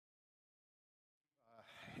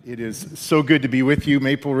It is so good to be with you,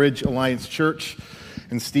 Maple Ridge Alliance Church.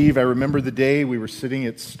 And Steve, I remember the day we were sitting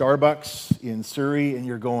at Starbucks in Surrey, and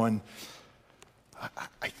you're going,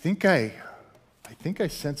 I think I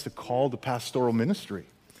sense a call to pastoral ministry.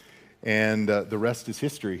 And the rest is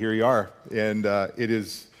history. Here you are. And it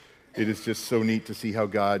is just so neat to see how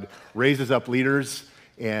God raises up leaders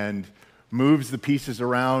and moves the pieces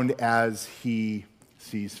around as He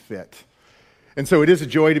sees fit. And so it is a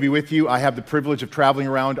joy to be with you. I have the privilege of traveling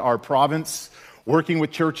around our province, working with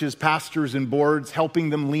churches, pastors, and boards, helping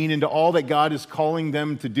them lean into all that God is calling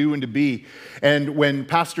them to do and to be. And when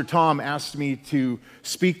Pastor Tom asked me to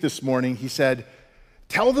speak this morning, he said,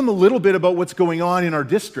 tell them a little bit about what's going on in our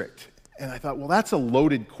district. And I thought, well, that's a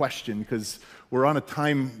loaded question because we're on a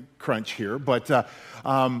time crunch here. But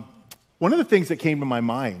one of the things that came to my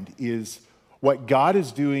mind is what God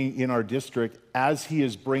is doing in our district as He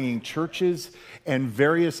is bringing churches and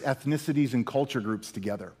various ethnicities and culture groups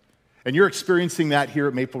together. And you're experiencing that here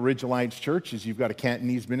at Maple Ridge Alliance Church, as you've got a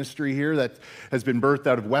Cantonese ministry here that has been birthed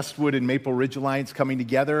out of Westwood and Maple Ridge Alliance coming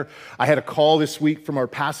together. I had a call this week from our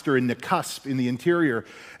pastor in Nakusp in the interior,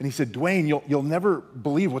 and he said, Dwayne, you'll never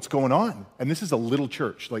believe what's going on. And this is a little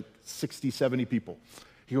church, like 60, 70 people.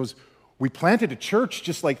 He goes, we planted a church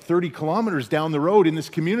just like 30 kilometers down the road in this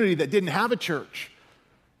community that didn't have a church.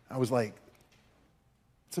 I was like,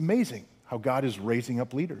 it's amazing how God is raising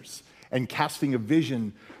up leaders and casting a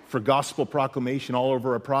vision for gospel proclamation all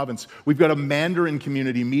over our province. We've got a Mandarin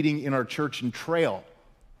community meeting in our church in Trail,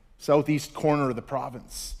 southeast corner of the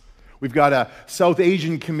province. We've got a South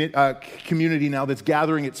Asian community now that's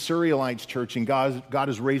gathering at Surrey Alliance Church, and God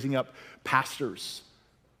is raising up pastors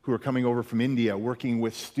who are coming over from India, working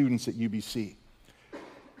with students at UBC.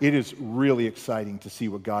 It is really exciting to see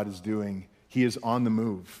what God is doing. He is on the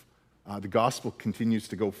move. The gospel continues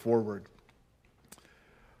to go forward.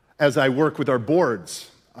 As I work with our boards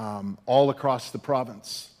all across the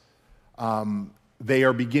province, they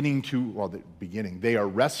are they are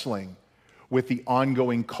wrestling with the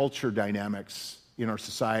ongoing culture dynamics in our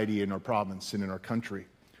society, in our province, and in our country.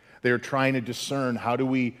 They are trying to discern how do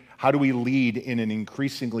we lead in an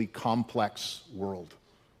increasingly complex world.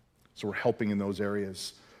 So we're helping in those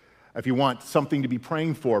areas. If you want something to be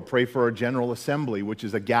praying for, pray for our General Assembly, which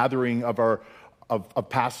is a gathering of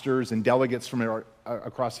pastors and delegates from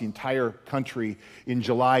across the entire country in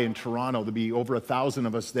July in Toronto. There'll be over 1,000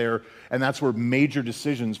 of us there, and that's where major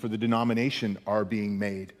decisions for the denomination are being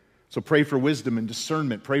made. So pray for wisdom and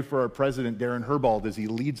discernment. Pray for our president, Darren Herbald, as he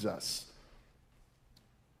leads us.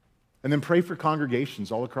 And then pray for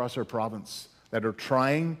congregations all across our province that are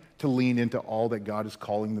trying to lean into all that God is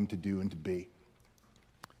calling them to do and to be.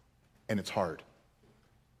 And it's hard.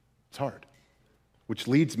 It's hard. Which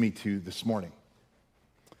leads me to this morning.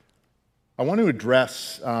 I want to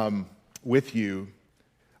address with you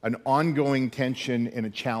an ongoing tension and a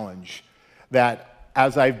challenge that,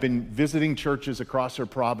 as I've been visiting churches across our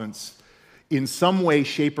province, in some way,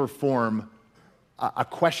 shape, or form, a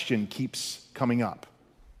question keeps coming up.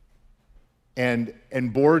 And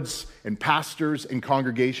boards and pastors and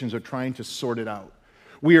congregations are trying to sort it out.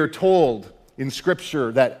 We are told in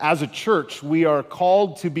Scripture that as a church, we are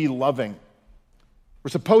called to be loving.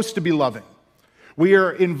 We're supposed to be loving. We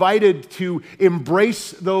are invited to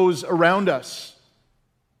embrace those around us.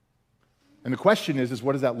 And the question is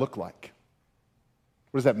what does that look like?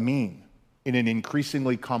 What does that mean in an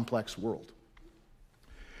increasingly complex world?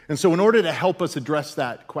 And so in order to help us address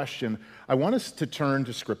that question, I want us to turn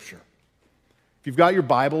to Scripture. If you've got your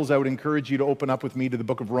Bibles, I would encourage you to open up with me to the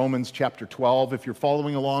book of Romans chapter 12. If you're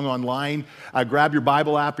following along online, grab your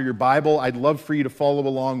Bible app or your Bible. I'd love for you to follow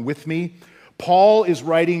along with me. Paul is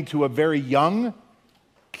writing to a very young,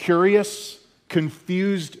 curious,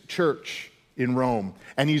 confused church in Rome.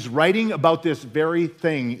 And he's writing about this very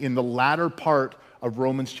thing in the latter part of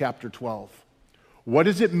Romans chapter 12. What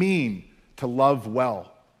does it mean to love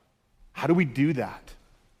well? How do we do that?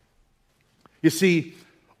 You see,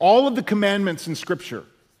 all of the commandments in Scripture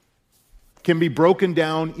can be broken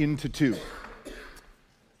down into two.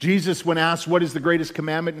 Jesus, when asked what is the greatest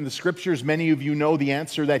commandment in the Scriptures, many of you know the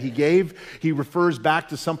answer that he gave. He refers back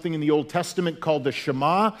to something in the Old Testament called the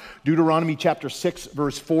Shema, Deuteronomy chapter 6,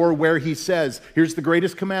 verse 4, where he says, here's the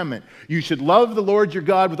greatest commandment. You should love the Lord your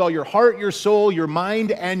God with all your heart, your soul, your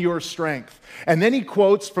mind, and your strength. And then he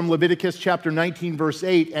quotes from Leviticus chapter 19, verse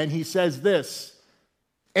 8, and he says this,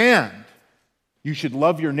 and you should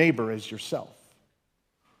love your neighbor as yourself.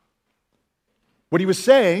 What he was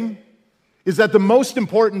saying is that the most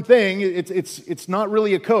important thing, it's not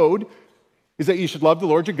really a code, is that you should love the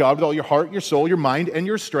Lord your God with all your heart, your soul, your mind, and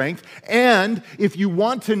your strength. And if you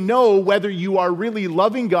want to know whether you are really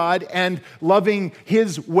loving God and loving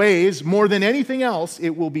His ways more than anything else,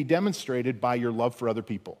 it will be demonstrated by your love for other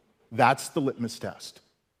people. That's the litmus test.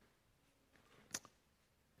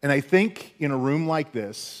 And I think in a room like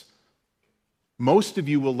this, most of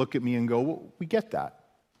you will look at me and go, well, we get that.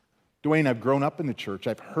 Dwayne, I've grown up in the church.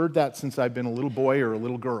 I've heard that since I've been a little boy or a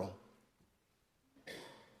little girl.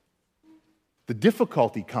 The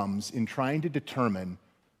difficulty comes in trying to determine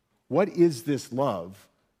what is this love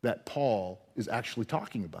that Paul is actually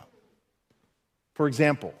talking about. For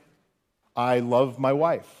example, I love my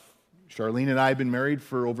wife. Charlene and I have been married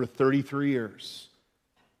for over 33 years.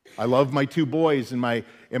 I love my two boys and my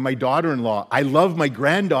daughter-in-law. I love my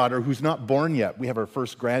granddaughter who's not born yet. We have our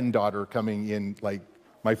first granddaughter coming in,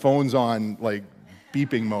 my phone's on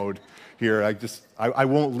beeping mode here. I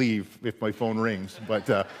won't leave if my phone rings,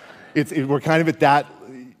 but we're kind of at that.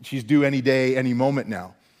 She's due any day, any moment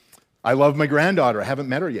now. I love my granddaughter. I haven't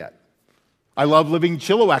met her yet. I love living in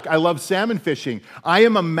Chilliwack. I love salmon fishing. I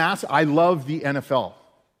love the NFL.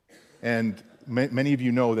 And many of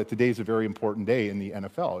you know that today is a very important day in the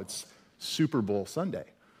NFL. It's Super Bowl Sunday.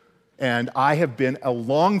 And I have been a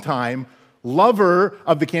long time lover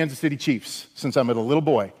of the Kansas City Chiefs since I'm a little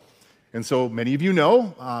boy. And so many of you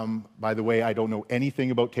know, by the way, I don't know anything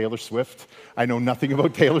about Taylor Swift. I know nothing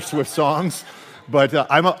about Taylor Swift songs, but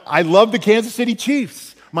I love the Kansas City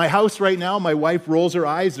Chiefs. My house right now, my wife rolls her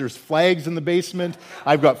eyes. There's flags in the basement.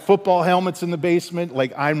 I've got football helmets in the basement.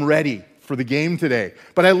 I'm ready for the game today.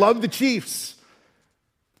 But I love the Chiefs.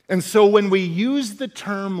 And so when we use the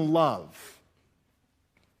term love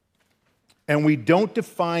and we don't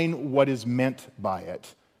define what is meant by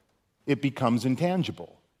it, it becomes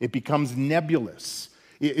intangible. It becomes nebulous.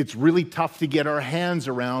 It's really tough to get our hands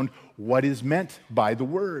around what is meant by the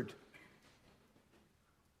word.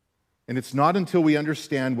 And it's not until we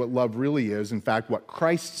understand what love really is, in fact, what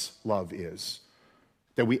Christ's love is,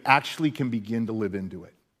 that we actually can begin to live into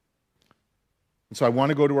it. And so I want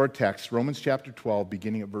to go to our text, Romans chapter 12,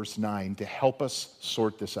 beginning at verse 9, to help us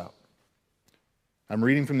sort this out. I'm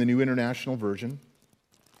reading from the New International Version,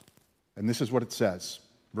 and this is what it says.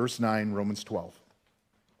 Verse 9, Romans 12.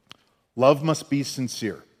 Love must be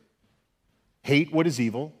sincere. Hate what is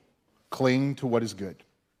evil. Cling to what is good.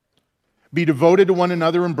 Be devoted to one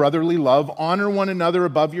another in brotherly love. Honor one another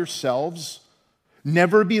above yourselves.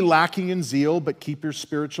 Never be lacking in zeal, but keep your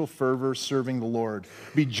spiritual fervor serving the Lord.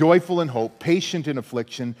 Be joyful in hope, patient in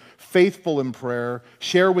affliction, faithful in prayer.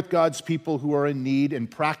 Share with God's people who are in need,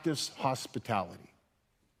 and practice hospitality.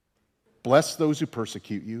 Bless those who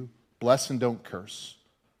persecute you. Bless and don't curse.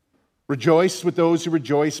 Rejoice with those who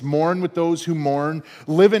rejoice. Mourn with those who mourn.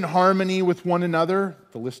 Live in harmony with one another.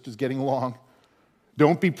 The list is getting long.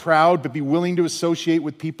 Don't be proud, but be willing to associate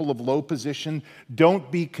with people of low position.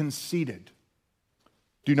 Don't be conceited.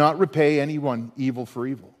 Do not repay anyone evil for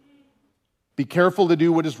evil. Be careful to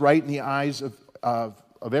do what is right in the eyes of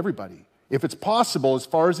everybody. If it's possible, as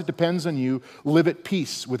far as it depends on you, live at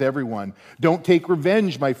peace with everyone. Don't take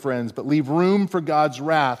revenge, my friends, but leave room for God's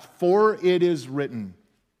wrath, for it is written,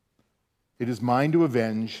 "It is mine to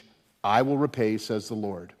avenge, I will repay, says the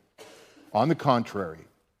Lord." On the contrary,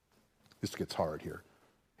 this gets hard here.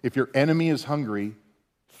 If your enemy is hungry,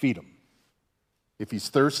 feed him. If he's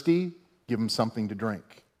thirsty, give him something to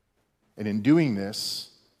drink. And in doing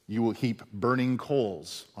this, you will heap burning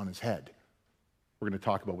coals on his head. We're going to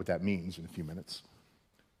talk about what that means in a few minutes.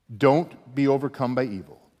 Don't be overcome by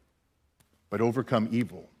evil, but overcome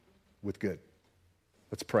evil with good.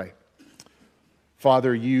 Let's pray.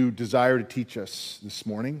 Father, you desire to teach us this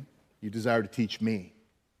morning. You desire to teach me.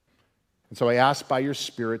 And so I ask by your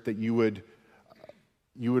Spirit that you would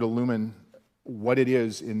illumine what it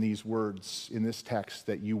is in these words, in this text,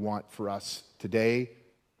 that you want for us today,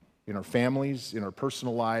 in our families, in our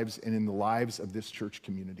personal lives, and in the lives of this church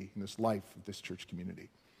community, in this life of this church community.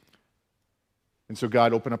 And so,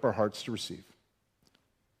 God, open up our hearts to receive.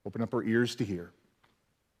 Open up our ears to hear.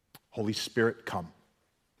 Holy Spirit, come.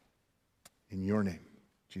 In your name,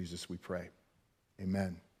 Jesus, we pray.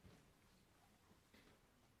 Amen.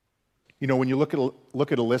 You know, when you look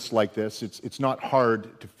at a list like this, it's not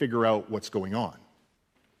hard to figure out what's going on.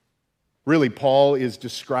 Really, Paul is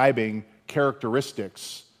describing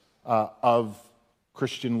characteristics of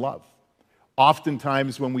Christian love.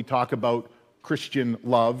 Oftentimes, when we talk about Christian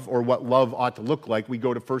love or what love ought to look like, we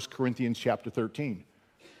go to 1 Corinthians chapter 13,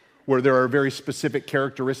 where there are very specific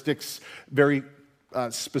characteristics, very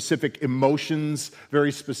specific emotions,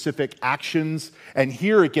 very specific actions. And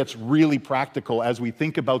here it gets really practical as we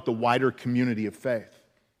think about the wider community of faith.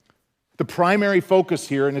 The primary focus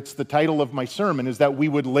here, and it's the title of my sermon, is that we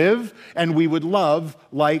would live and we would love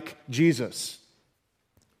like Jesus.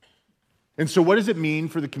 And so what does it mean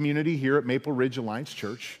for the community here at Maple Ridge Alliance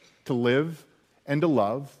Church to live and to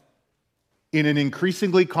love in an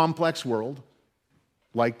increasingly complex world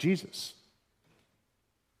like Jesus?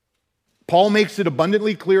 Paul makes it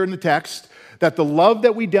abundantly clear in the text that the love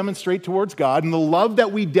that we demonstrate towards God and the love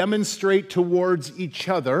that we demonstrate towards each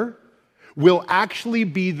other will actually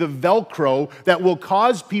be the Velcro that will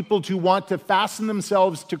cause people to want to fasten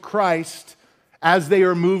themselves to Christ as they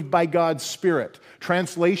are moved by God's Spirit.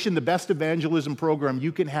 Translation, the best evangelism program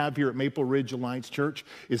you can have here at Maple Ridge Alliance Church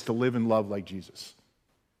is to live and love like Jesus.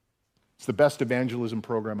 It's the best evangelism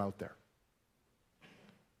program out there.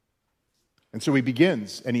 And so he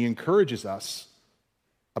begins and he encourages us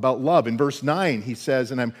about love. In verse 9, he says,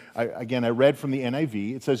 and I read from the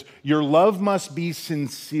NIV, it says, your love must be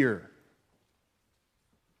sincere.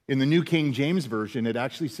 In the New King James Version, it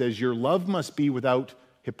actually says, your love must be without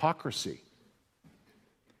hypocrisy.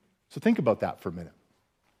 So think about that for a minute.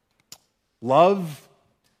 Love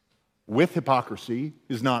with hypocrisy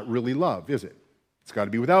is not really love, is it? It's got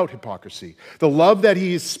to be without hypocrisy. The love that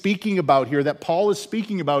he is speaking about here, that Paul is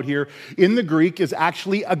speaking about here in the Greek, is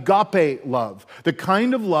actually agape love. The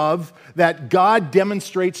kind of love that God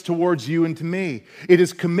demonstrates towards you and to me. It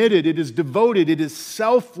is committed, it is devoted, it is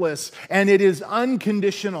selfless, and it is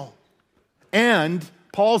unconditional. And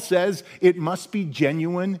Paul says it must be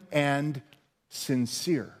genuine and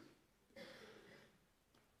sincere.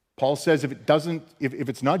 Paul says if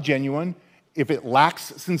it's not genuine, if it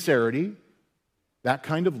lacks sincerity, that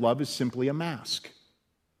kind of love is simply a mask.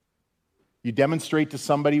 You demonstrate to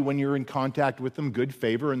somebody when you're in contact with them good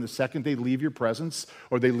favor, and the second they leave your presence,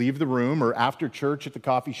 or they leave the room, or after church at the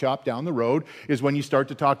coffee shop down the road, is when you start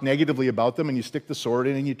to talk negatively about them and you stick the sword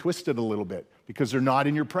in and you twist it a little bit because they're not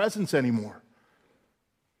in your presence anymore.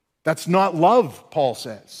 That's not love, Paul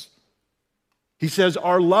says. He says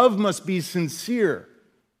our love must be sincere.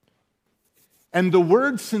 And the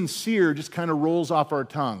word sincere just kind of rolls off our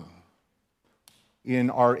tongue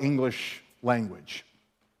in our English language.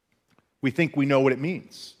 We think we know what it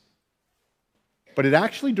means. But it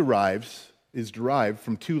actually is derived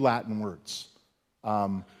from two Latin words,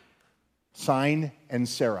 sine and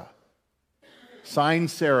cera. Sine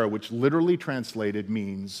cera, which literally translated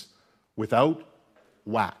means without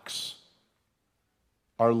wax.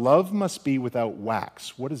 Our love must be without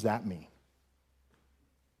wax. What does that mean?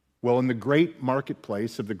 Well, in the great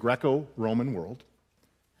marketplace of the Greco-Roman world,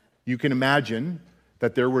 you can imagine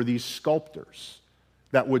that there were these sculptors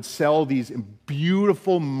that would sell these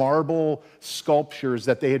beautiful marble sculptures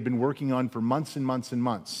that they had been working on for months and months and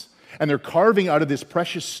months. And they're carving out of this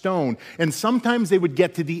precious stone. And sometimes they would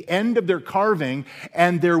get to the end of their carving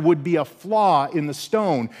and there would be a flaw in the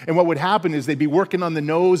stone. And what would happen is they'd be working on the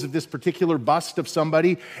nose of this particular bust of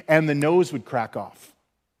somebody and the nose would crack off.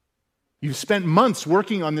 You've spent months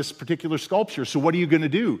working on this particular sculpture, so what are you going to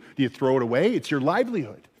do? Do you throw it away? It's your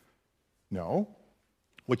livelihood. No.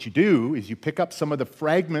 What you do is you pick up some of the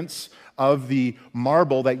fragments of the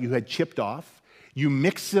marble that you had chipped off, you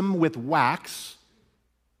mix them with wax,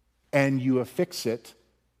 and you affix it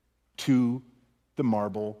to the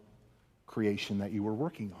marble creation that you were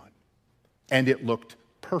working on. And it looked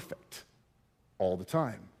perfect all the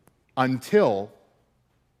time until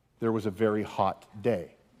there was a very hot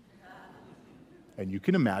day. And you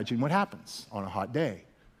can imagine what happens on a hot day.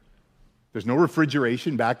 There's no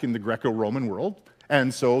refrigeration back in the Greco-Roman world,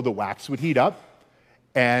 and so the wax would heat up,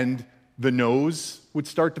 and the nose would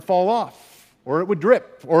start to fall off, or it would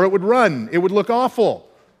drip, or it would run. It would look awful.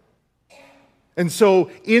 And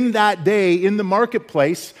so in that day, in the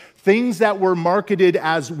marketplace, things that were marketed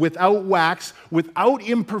as without wax, without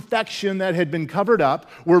imperfection that had been covered up,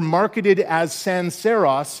 were marketed as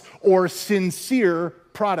sinceros, or sincere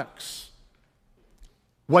products.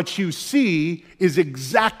 What you see is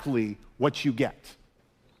exactly what you get.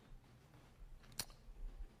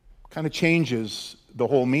 Kind of changes the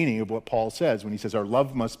whole meaning of what Paul says when he says our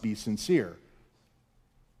love must be sincere.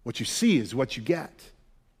 What you see is what you get.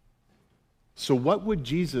 So what would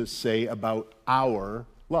Jesus say about our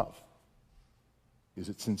love? Is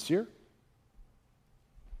it sincere?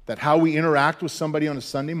 That how we interact with somebody on a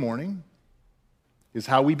Sunday morning is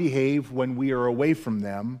how we behave when we are away from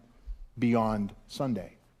them beyond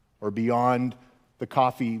Sunday, or beyond the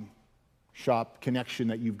coffee shop connection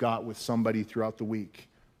that you've got with somebody throughout the week.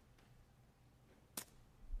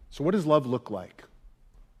 So what does love look like?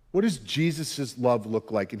 What does Jesus' love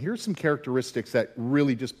look like? And here's some characteristics that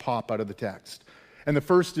really just pop out of the text. And the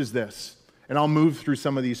first is this, And I'll move through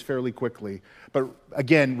some of these fairly quickly. But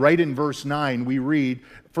again, right in verse 9, we read,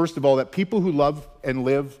 first of all, that people who love and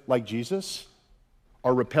live like Jesus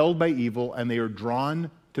are repelled by evil and they are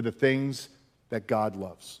drawn to the things that God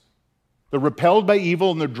loves. They're repelled by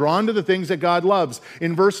evil and they're drawn to the things that God loves.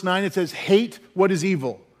 In verse 9, it says, hate what is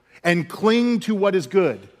evil and cling to what is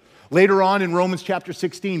good. Later on in Romans chapter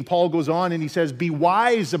 16, Paul goes on and he says, be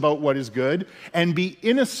wise about what is good and be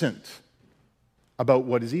innocent about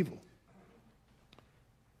what is evil.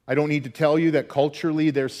 I don't need to tell you that culturally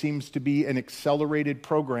there seems to be an accelerated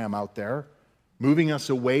program out there moving us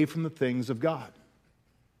away from the things of God.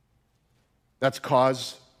 That's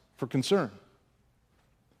cause for concern.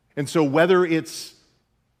 And so whether it's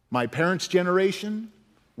my parents' generation,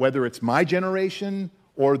 whether it's my generation,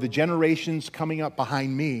 or the generations coming up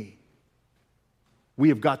behind me, we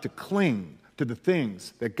have got to cling to the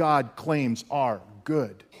things that God claims are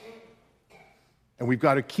good. And we've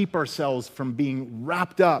got to keep ourselves from being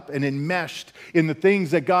wrapped up and enmeshed in the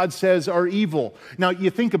things that God says are evil. Now,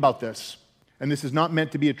 you think about this, and this is not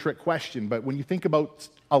meant to be a trick question, but when you think about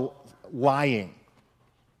lying,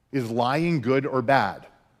 is lying good or bad?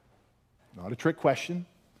 Not a trick question.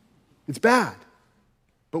 It's bad.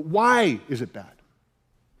 But why is it bad?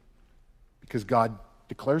 Because God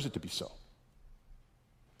declares it to be so.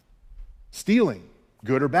 Stealing,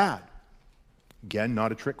 good or bad? Again,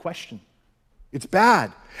 not a trick question. It's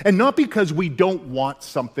bad. And not because we don't want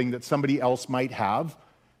something that somebody else might have,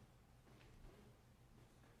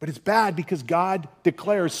 but it's bad because God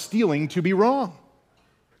declares stealing to be wrong.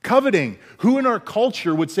 Coveting. Who in our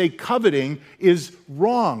culture would say coveting is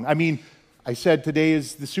wrong? I mean, I said today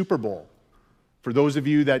is the Super Bowl. For those of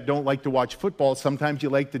you that don't like to watch football, sometimes you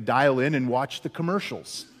like to dial in and watch the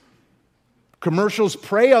commercials. Commercials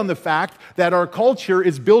prey on the fact that our culture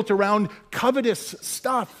is built around covetous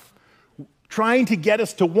stuff, trying to get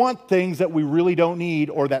us to want things that we really don't need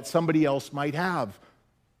or that somebody else might have.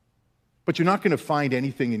 But you're not going to find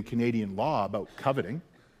anything in Canadian law about coveting.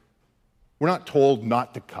 We're not told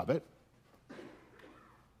not to covet.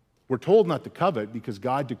 We're told not to covet because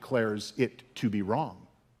God declares it to be wrong.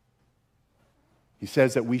 He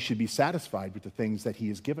says that we should be satisfied with the things that He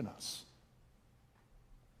has given us.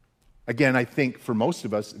 Again, I think for most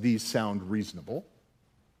of us, these sound reasonable.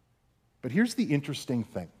 But here's the interesting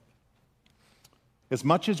thing. As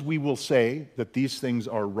much as we will say that these things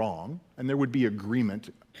are wrong, and there would be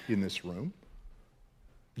agreement in this room,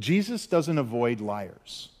 Jesus doesn't avoid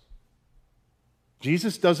liars.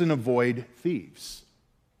 Jesus doesn't avoid thieves.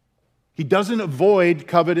 He doesn't avoid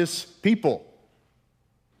covetous people.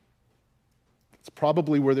 It's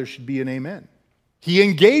probably where there should be an amen. He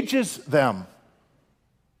engages them.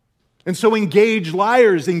 And so engage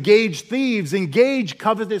liars, engage thieves, engage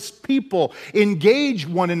covetous people, engage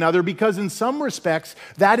one another, because in some respects,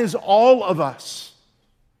 that is all of us.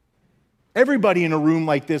 Everybody in a room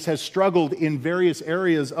like this has struggled in various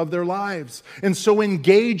areas of their lives. And so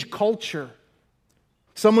engage culture.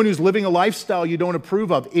 Someone who's living a lifestyle you don't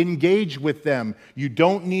approve of, engage with them. You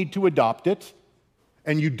don't need to adopt it,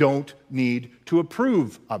 and you don't need to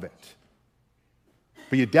approve of it.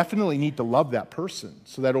 But you definitely need to love that person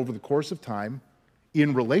so that over the course of time,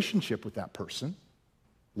 in relationship with that person,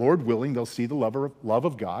 Lord willing, they'll see the love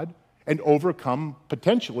of God and overcome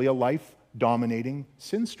potentially a life-dominating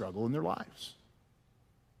sin struggle in their lives.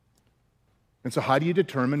 And so how do you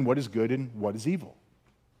determine what is good and what is evil?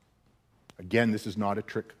 Again, this is not a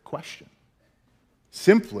trick question.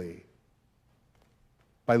 Simply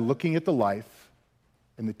by looking at the life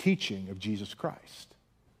and the teaching of Jesus Christ.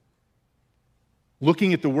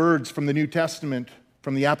 Looking at the words from the New Testament,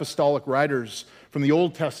 from the apostolic writers, from the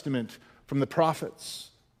Old Testament, from the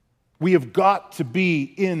prophets. We have got to be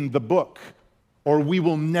in the book, or we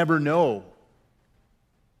will never know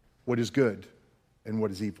what is good and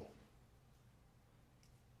what is evil.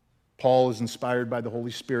 Paul is inspired by the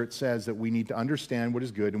Holy Spirit, says that we need to understand what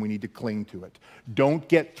is good and we need to cling to it. Don't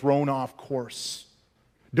get thrown off course.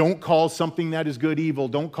 Don't call something that is good evil.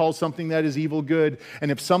 Don't call something that is evil good. And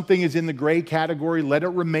if something is in the gray category, let it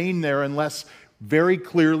remain there unless very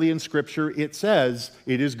clearly in Scripture it says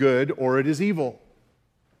it is good or it is evil.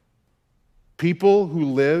 People who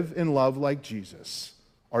live and love like Jesus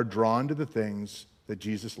are drawn to the things that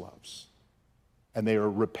Jesus loves, and they are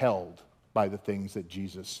repelled by the things that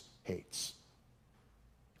Jesus hates.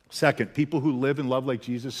 Second, people who live and love like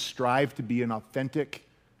Jesus strive to be an authentic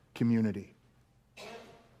community.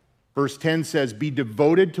 Verse 10 says, be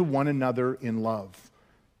devoted to one another in love.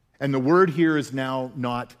 And the word here is now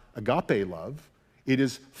not agape love. It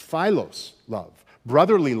is philos love,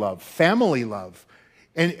 brotherly love, family love.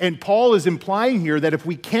 And Paul is implying here that if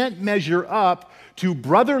we can't measure up to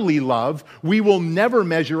brotherly love, we will never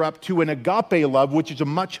measure up to an agape love, which is a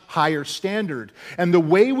much higher standard. And the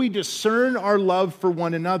way we discern our love for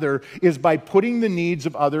one another is by putting the needs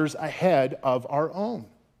of others ahead of our own.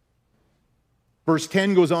 Verse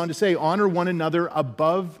 10 goes on to say, honor one another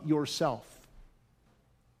above yourself.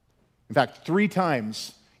 In fact, 3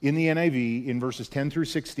 times in the NIV, in verses 10 through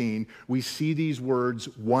 16, we see these words,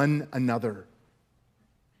 one another.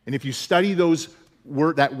 And if you study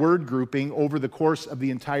that word grouping over the course of the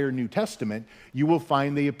entire New Testament, you will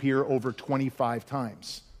find they appear over 25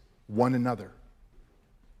 times. One another.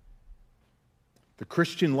 The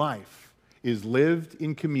Christian life is lived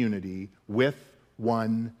in community with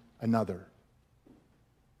one another.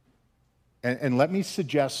 And let me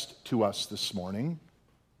suggest to us this morning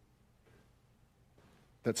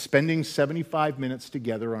that spending 75 minutes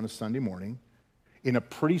together on a Sunday morning in a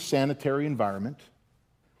pretty sanitary environment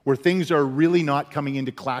where things are really not coming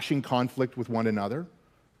into clashing conflict with one another,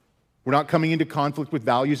 we're not coming into conflict with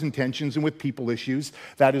values and tensions and with people issues,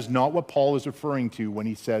 that is not what Paul is referring to when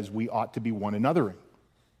he says we ought to be one anothering.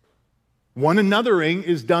 One anothering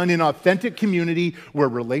is done in authentic community where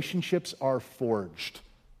relationships are forged.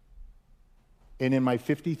 And in my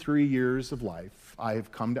 53 years of life, I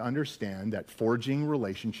have come to understand that forging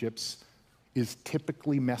relationships is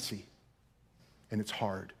typically messy and it's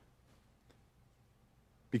hard.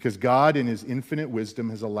 Because God, in His infinite wisdom,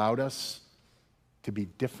 has allowed us to be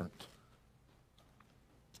different.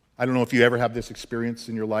 I don't know if you ever have this experience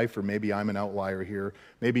in your life, or maybe I'm an outlier here,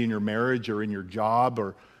 maybe in your marriage or in your job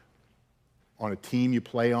or on a team you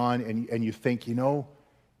play on, and you think,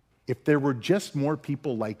 if there were just more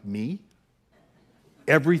people like me,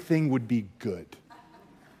 everything would be good.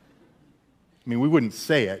 I mean, we wouldn't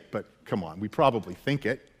say it, but come on, we probably think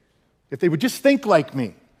it. If they would just think like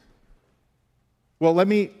me. Well, let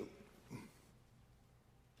me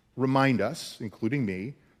remind us, including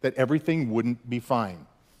me, that everything wouldn't be fine.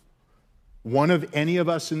 One of any of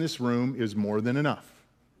us in this room is more than enough.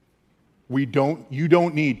 You don't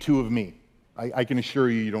need 2 of me. I can assure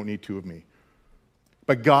you, you don't need 2 of me.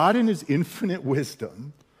 But God, in His infinite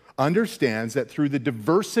wisdom, understands that through the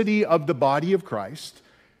diversity of the body of Christ,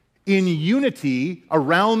 in unity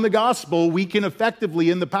around the gospel, we can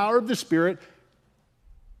effectively, in the power of the Spirit,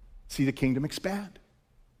 see the kingdom expand.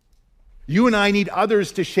 You and I need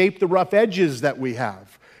others to shape the rough edges that we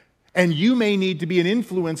have. And you may need to be an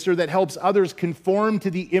influencer that helps others conform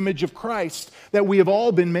to the image of Christ that we have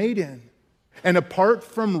all been made in. And apart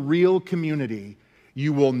from real community,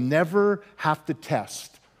 you will never have to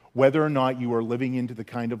test whether or not you are living into the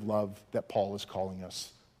kind of love that Paul is calling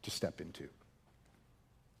us to step into.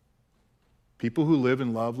 People who live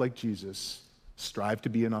and love like Jesus strive to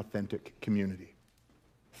be an authentic community.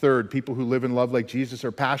 Third, people who live and love like Jesus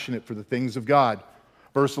are passionate for the things of God.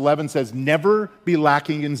 Verse 11 says, never be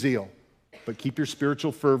lacking in zeal, but keep your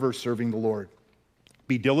spiritual fervor serving the Lord.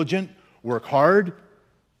 Be diligent, work hard,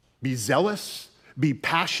 be zealous, be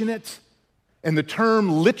passionate. And the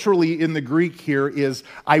term literally in the Greek here is,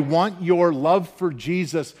 I want your love for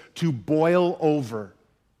Jesus to boil over.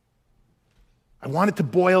 I want it to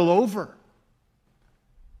boil over.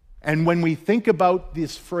 And when we think about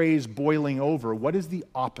this phrase boiling over, what is the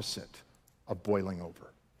opposite of boiling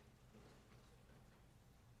over?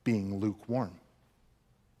 Being lukewarm.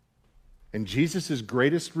 And Jesus'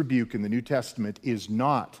 greatest rebuke in the New Testament is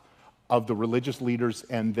not of the religious leaders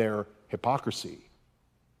and their hypocrisy.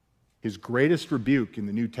 His greatest rebuke in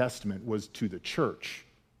the New Testament was to the church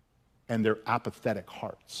and their apathetic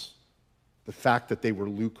hearts. The fact that they were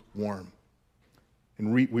lukewarm.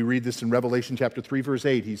 And we read this in Revelation chapter 3, verse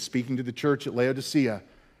 8. He's speaking to the church at Laodicea.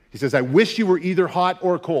 He says, I wish you were either hot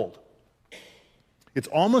or cold. It's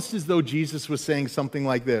almost as though Jesus was saying something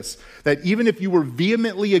like this, that even if you were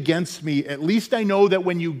vehemently against me, at least I know that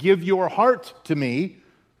when you give your heart to me,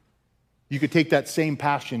 you could take that same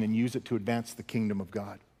passion and use it to advance the kingdom of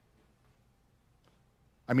God.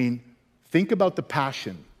 I mean, think about the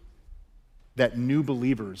passion that new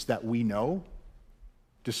believers that we know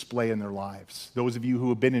display in their lives. Those of you who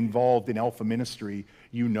have been involved in Alpha ministry,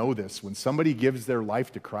 you know this. When somebody gives their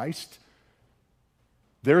life to Christ,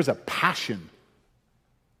 there's a passion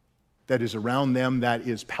that is around them that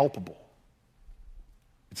is palpable.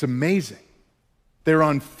 It's amazing. They're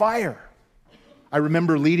on fire. I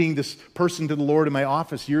remember leading this person to the Lord in my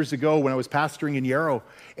office years ago when I was pastoring in Yarrow,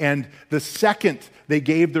 and the second they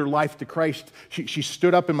gave their life to Christ, she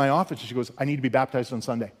stood up in my office and she goes, I need to be baptized on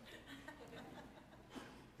Sunday.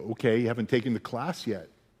 Okay, you haven't taken the class yet.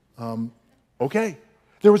 Okay.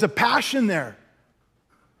 There was a passion there.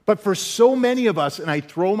 But for so many of us, and I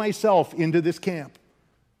throw myself into this camp,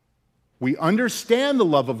 we understand the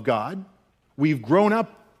love of God, We've grown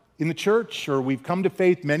up in the church, or we've come to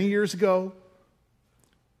faith many years ago,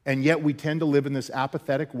 and yet we tend to live in this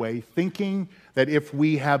apathetic way, thinking that if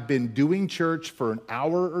we have been doing church for an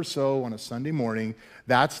hour or so on a Sunday morning,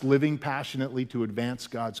 that's living passionately to advance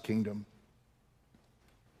God's kingdom.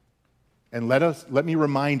 And let me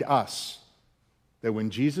remind us that when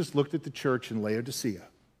Jesus looked at the church in Laodicea,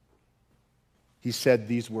 he said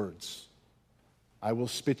these words, "I will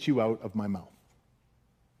spit you out of my mouth."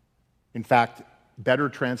 In fact, better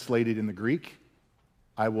translated in the Greek,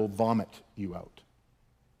 "I will vomit you out."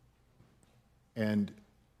 And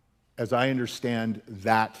as I understand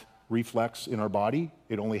that reflex in our body,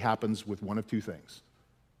 it only happens with one of two things.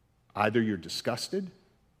 Either you're disgusted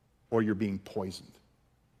or you're being poisoned.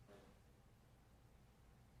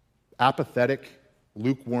 Apathetic,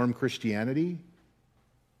 lukewarm Christianity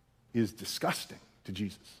is disgusting to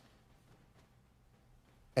Jesus.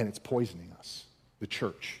 And it's poisoning us, the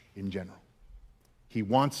church in general. He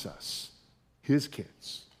wants us, his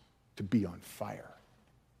kids, to be on fire.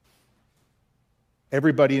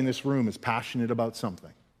 Everybody in this room is passionate about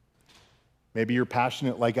something. Maybe you're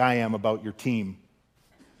passionate like I am about your team.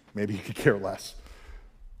 Maybe you could care less.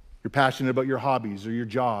 You're passionate about your hobbies or your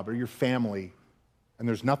job or your family, and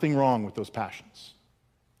there's nothing wrong with those passions.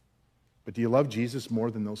 But do you love Jesus more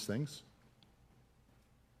than those things?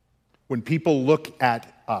 When people look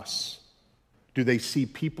at us, do they see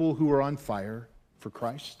people who are on fire for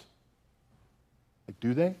Christ? Like,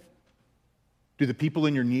 do they? Do the people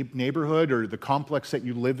in your neighborhood or the complex that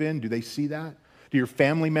you live in, do they see that? Do your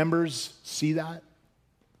family members see that?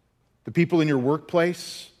 The people in your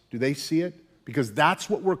workplace, do they see it? Because that's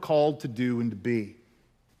what we're called to do and to be.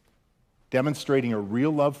 Demonstrating a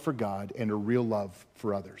real love for God and a real love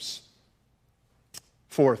for others.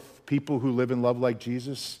 Fourth, people who live in love like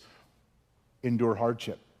Jesus endure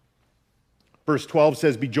hardship. Verse 12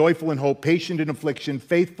 says, "Be joyful in hope, patient in affliction,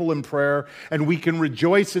 faithful in prayer." And we can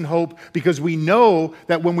rejoice in hope because we know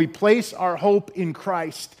that when we place our hope in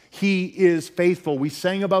Christ, he is faithful. We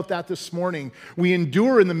sang about that this morning. We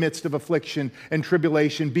endure in the midst of affliction and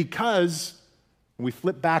tribulation because, when we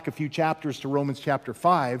flip back a few chapters to Romans chapter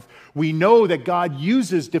 5, we know that God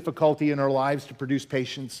uses difficulty in our lives to produce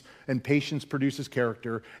patience, and patience produces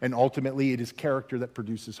character, and ultimately it is character that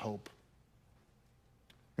produces hope.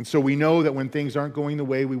 And so we know that when things aren't going the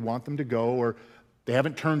way we want them to go, or they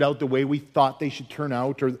haven't turned out the way we thought they should turn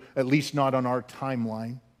out, or at least not on our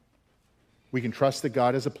timeline, we can trust that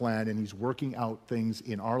God has a plan and he's working out things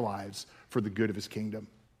in our lives for the good of his kingdom.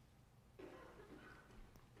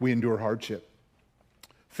 We endure hardship.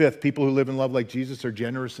 Fifth, people who live in love like Jesus are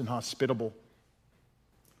generous and hospitable.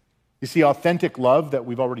 You see, authentic love that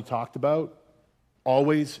we've already talked about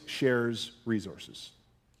always shares resources.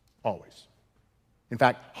 Always. In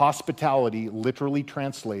fact, hospitality, literally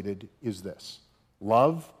translated, is this: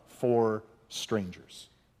 love for strangers.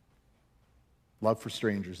 Love for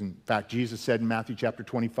strangers. In fact, Jesus said in Matthew chapter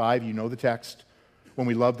 25, you know the text, when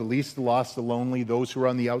we love the least, the lost, the lonely, those who are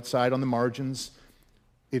on the outside, on the margins,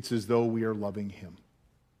 it's as though we are loving him.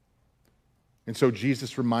 And so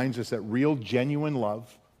Jesus reminds us that real, genuine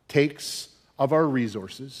love takes of our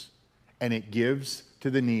resources and it gives to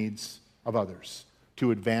the needs of others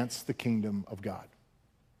to advance the kingdom of God.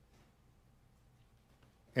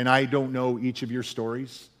 And I don't know each of your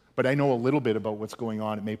stories, but I know a little bit about what's going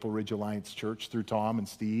on at Maple Ridge Alliance Church through Tom and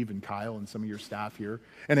Steve and Kyle and some of your staff here.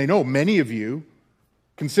 And I know many of you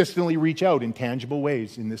consistently reach out in tangible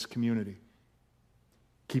ways in this community.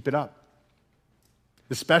 Keep it up,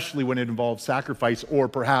 especially when it involves sacrifice or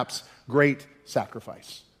perhaps great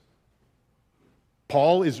sacrifice.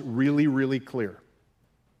 Paul is really, really clear.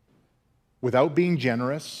 Without being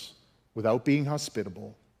generous, without being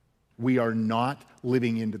hospitable, we are not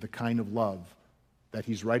living into the kind of love that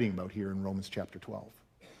he's writing about here in Romans chapter 12.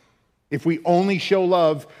 If we only show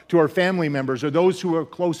love to our family members or those who are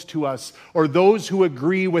close to us or those who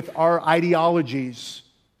agree with our ideologies,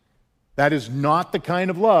 that is not the kind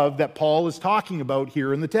of love that Paul is talking about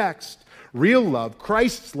here in the text. Real love,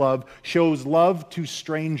 Christ's love, shows love to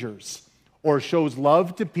strangers or shows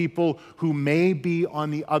love to people who may be on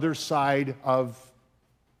the other side of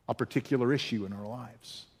a particular issue in our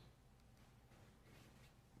lives.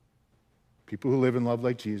 People who live in love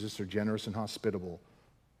like Jesus are generous and hospitable.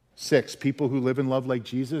 6, people who live in love like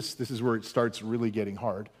Jesus, this is where it starts really getting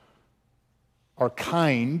hard, are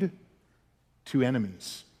kind to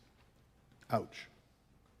enemies. Ouch.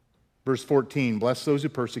 Verse 14, bless those who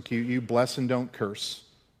persecute you, bless and don't curse.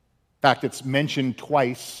 In fact, it's mentioned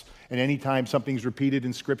twice, and anytime something's repeated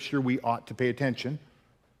in Scripture, we ought to pay attention.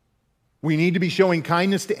 We need to be showing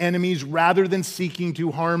kindness to enemies rather than seeking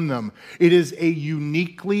to harm them. It is a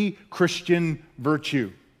uniquely Christian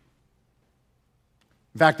virtue.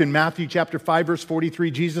 In fact, in Matthew chapter 5, verse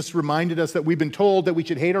 43, Jesus reminded us that we've been told that we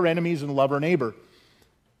should hate our enemies and love our neighbor.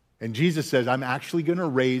 And Jesus says, I'm actually going to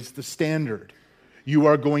raise the standard. You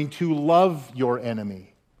are going to love your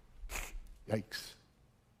enemy. Yikes.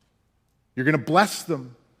 You're going to bless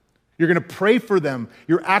them. You're going to pray for them.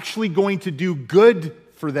 You're actually going to do good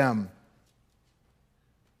for them.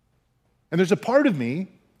 And there's a part of me,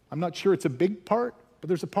 I'm not sure it's a big part, but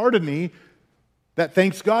there's a part of me that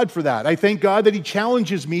thanks God for that. I thank God that He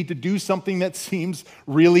challenges me to do something that seems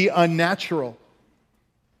really unnatural.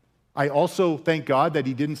 I also thank God that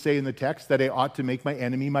He didn't say in the text that I ought to make my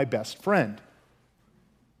enemy my best friend.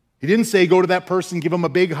 He didn't say go to that person, give them a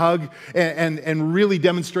big hug, and really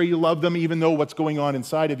demonstrate you love them, even though what's going on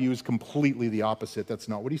inside of you is completely the opposite. That's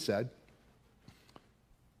not what He said.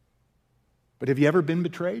 But have you ever been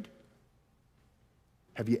betrayed?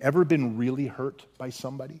 Have you ever been really hurt by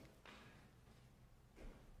somebody?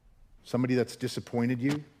 Somebody that's disappointed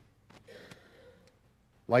you?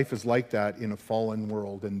 Life is like that in a fallen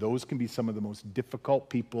world, and those can be some of the most difficult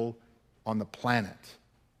people on the planet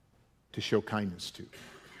to show kindness to.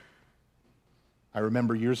 I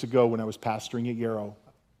remember years ago when I was pastoring at Yarrow,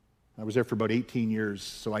 I was there for about 18 years,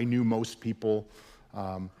 so I knew most people,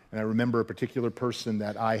 and I remember a particular person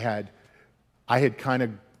that I had kind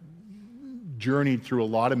of journeyed through a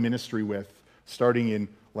lot of ministry with, starting in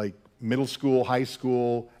like middle school, high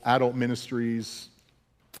school, adult ministries.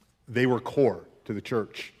 They were core to the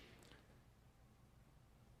church.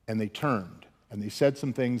 And they turned and they said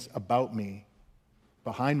some things about me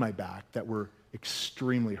behind my back that were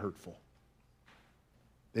extremely hurtful.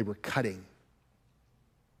 They were cutting.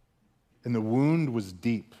 And the wound was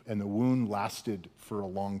deep, and the wound lasted for a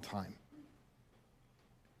long time.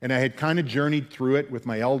 And I had kind of journeyed through it with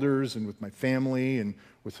my elders and with my family and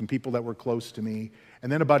with some people that were close to me.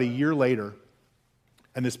 And then about a year later,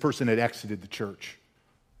 and this person had exited the church.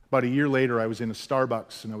 About a year later, I was in a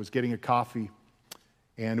Starbucks and I was getting a coffee,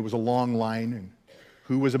 and it was a long line. And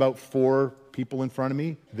who was about 4 people in front of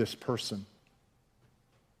me? This person.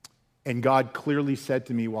 And God clearly said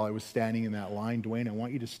to me while I was standing in that line, Dwayne, I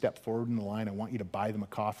want you to step forward in the line. I want you to buy them a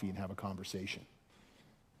coffee and have a conversation.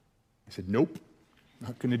 I said, nope.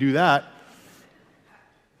 Not going to do that.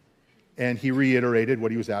 And he reiterated what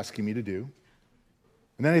he was asking me to do.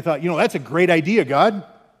 And then I thought, that's a great idea, God.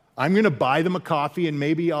 I'm going to buy them a coffee and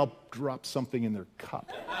maybe I'll drop something in their cup.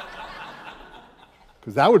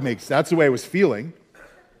 Because that's the way I was feeling.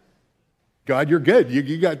 God, you're good.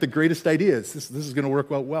 You got the greatest ideas. This is going to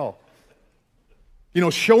work out well.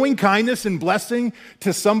 Showing kindness and blessing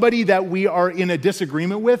to somebody that we are in a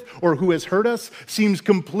disagreement with or who has hurt us seems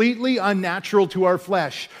completely unnatural to our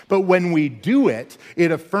flesh. But when we do it, it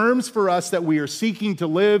affirms for us that we are seeking to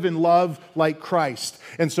live and love like Christ.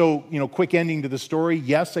 And so, quick ending to the story.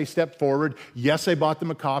 Yes, I stepped forward. Yes, I bought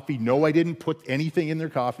them a coffee. No, I didn't put anything in their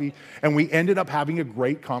coffee. And we ended up having a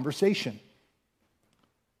great conversation.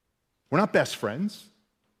 We're not best friends,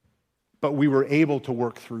 but we were able to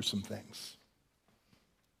work through some things.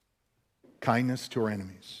 Kindness to our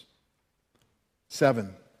enemies.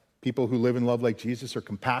 7, people who live and love like Jesus are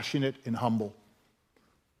compassionate and humble.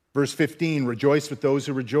 Verse 15, rejoice with those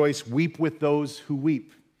who rejoice, weep with those who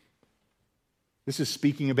weep. This is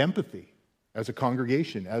speaking of empathy as a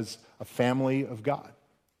congregation, as a family of God.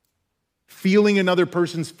 Feeling another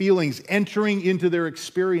person's feelings, entering into their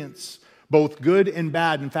experience, both good and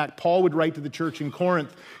bad. In fact, Paul would write to the church in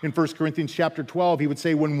Corinth in 1 Corinthians chapter 12, he would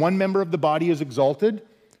say, when one member of the body is exalted,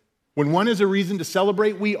 when one has a reason to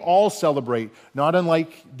celebrate, we all celebrate. Not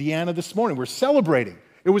unlike Deanna this morning. We're celebrating.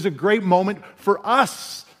 It was a great moment for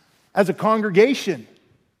us as a congregation.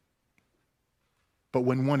 But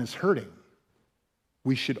when one is hurting,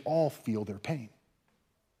 we should all feel their pain.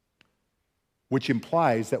 Which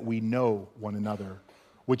implies that we know one another.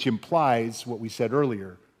 Which implies what we said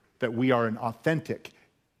earlier, that we are an authentic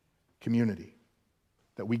community.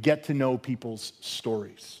 That we get to know people's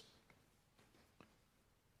stories.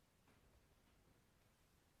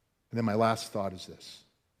 And then my last thought is this.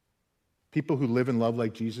 People who live and love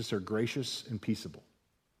like Jesus are gracious and peaceable.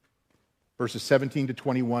 Verses 17 to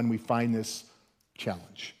 21, we find this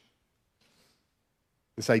challenge.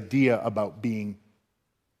 This idea about being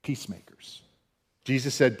peacemakers.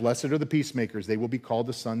 Jesus said, blessed are the peacemakers. They will be called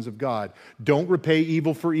the sons of God. Don't repay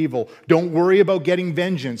evil for evil. Don't worry about getting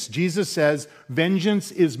vengeance. Jesus says, vengeance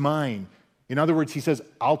is mine. In other words, he says,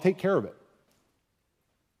 I'll take care of it.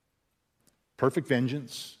 Perfect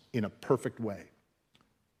vengeance in a perfect way.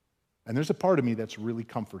 And there's a part of me that's really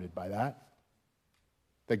comforted by that.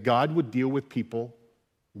 that God would deal with people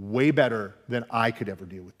way better than I could ever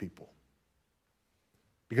deal with people.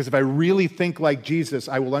 Because if I really think like Jesus,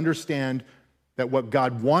 I will understand that what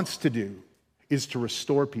God wants to do is to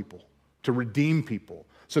restore people, to redeem people,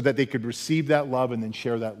 so that they could receive that love and then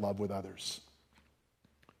share that love with others.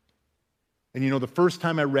 And the first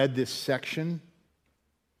time I read this section,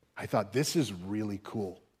 I thought, this is really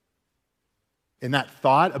cool. And that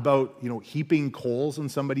thought about, heaping coals on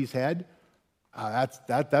somebody's head,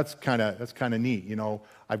 that's kind of neat.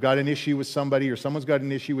 I've got an issue with somebody or someone's got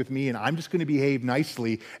an issue with me, and I'm just going to behave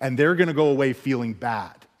nicely, and they're going to go away feeling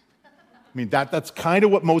bad. I mean, that's kind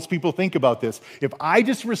of what most people think about this. If I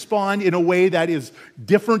just respond in a way that is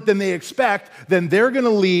different than they expect, then they're going to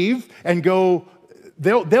leave and go,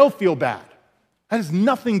 they'll feel bad. That has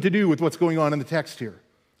nothing to do with what's going on in the text here.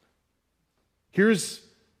 Here's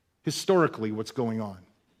historically what's going on.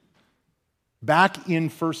 Back in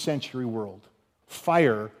first century world,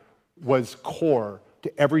 fire was core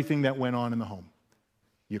to everything that went on in the home.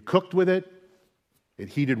 You cooked with it. It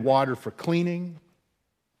heated water for cleaning.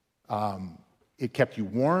 It kept you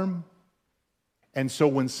warm. And so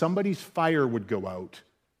when somebody's fire would go out,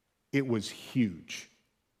 it was huge.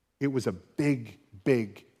 It was a big,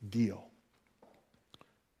 big deal.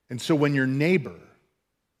 And so when your neighbor,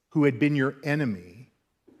 who had been your enemy,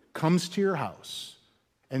 comes to your house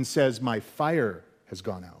and says, my fire has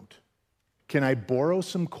gone out, can I borrow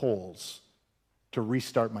some coals to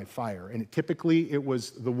restart my fire? And typically it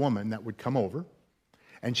was the woman that would come over,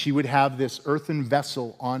 and she would have this earthen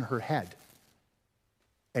vessel on her head.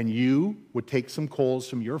 And you would take some coals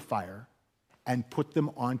from your fire and put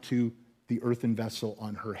them onto the earthen vessel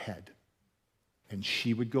on her head. And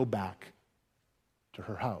she would go back to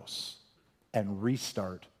her house and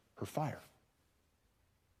restart her fire.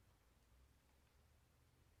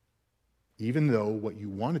 Even though what you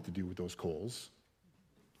wanted to do with those coals,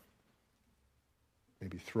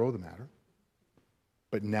 maybe throw them at her,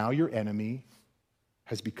 but now your enemy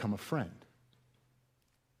has become a friend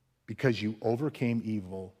because you overcame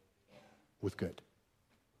evil with good.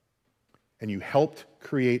 And you helped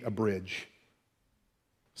create a bridge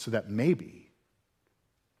so that maybe,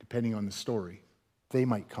 depending on the story, they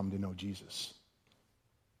might come to know Jesus.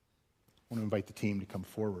 I want to invite the team to come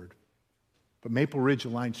forward. But Maple Ridge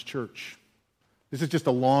Alliance Church, this is just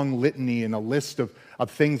a long litany and a list of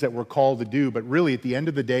things that we're called to do, but really at the end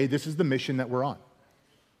of the day, this is the mission that we're on.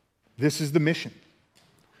 This is the mission.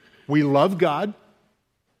 We love God,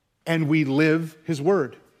 and we live His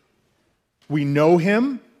Word. We know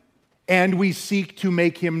Him, and we seek to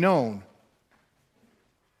make Him known.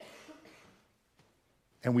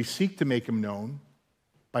 And we seek to make Him known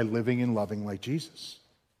by living and loving like Jesus.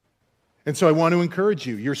 And so I want to encourage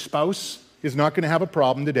you. Your spouse is not going to have a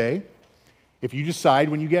problem today if you decide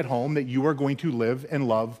when you get home that you are going to live and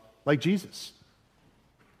love like Jesus.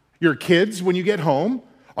 Your kids, when you get home,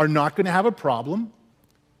 are not going to have a problem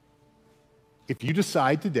if you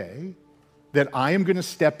decide today that I am going to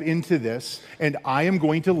step into this and I am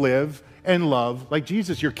going to live and love like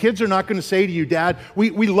Jesus. Your kids are not going to say to you, Dad,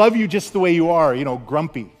 we love you just the way you are,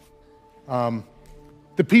 grumpy.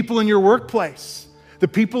 The people in your workplace, the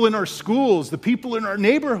people in our schools, the people in our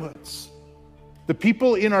neighborhoods, the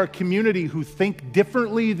people in our community who think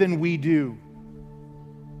differently than we do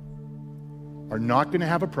are not going to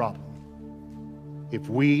have a problem if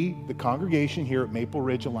we, the congregation here at Maple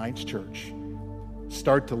Ridge Alliance Church,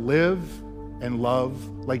 start to live and love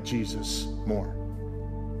like Jesus more.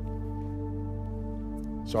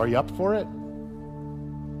 So are you up for it?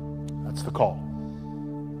 That's the call.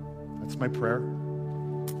 That's my prayer.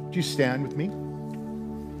 Would you stand with me?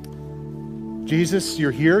 Jesus,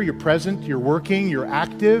 you're here, you're present, you're working, you're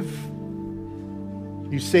active.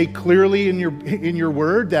 You say clearly in your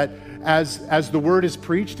word that as the word is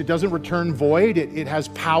preached, it doesn't return void, it has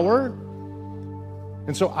power.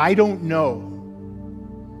 And so I don't know.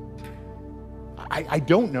 I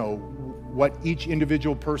don't know what each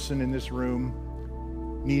individual person in this room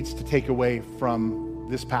needs to take away from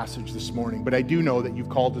this passage this morning, but I do know that you've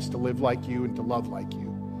called us to live like you and to love like you.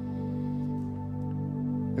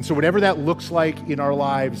 And so whatever that looks like in our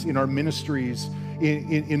lives, in our ministries,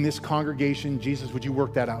 in this congregation, Jesus, would you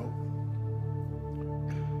work that out?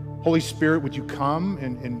 Holy Spirit, would you come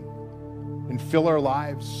and fill our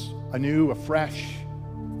lives anew, afresh?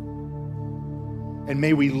 And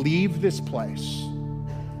may we leave this place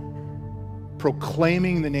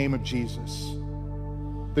proclaiming the name of Jesus.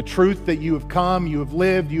 The truth that you have come, you have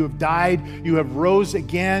lived, you have died, you have rose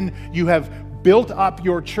again, you have built up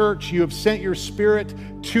your church, you have sent your Spirit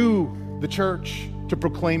to the church to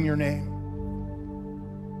proclaim your name.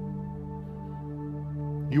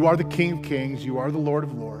 You are the King of Kings. You are the Lord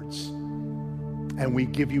of Lords. And we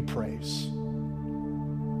give you praise.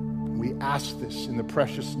 We ask this in the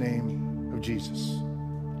precious name of Jesus.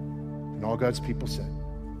 And all God's people said,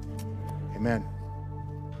 amen.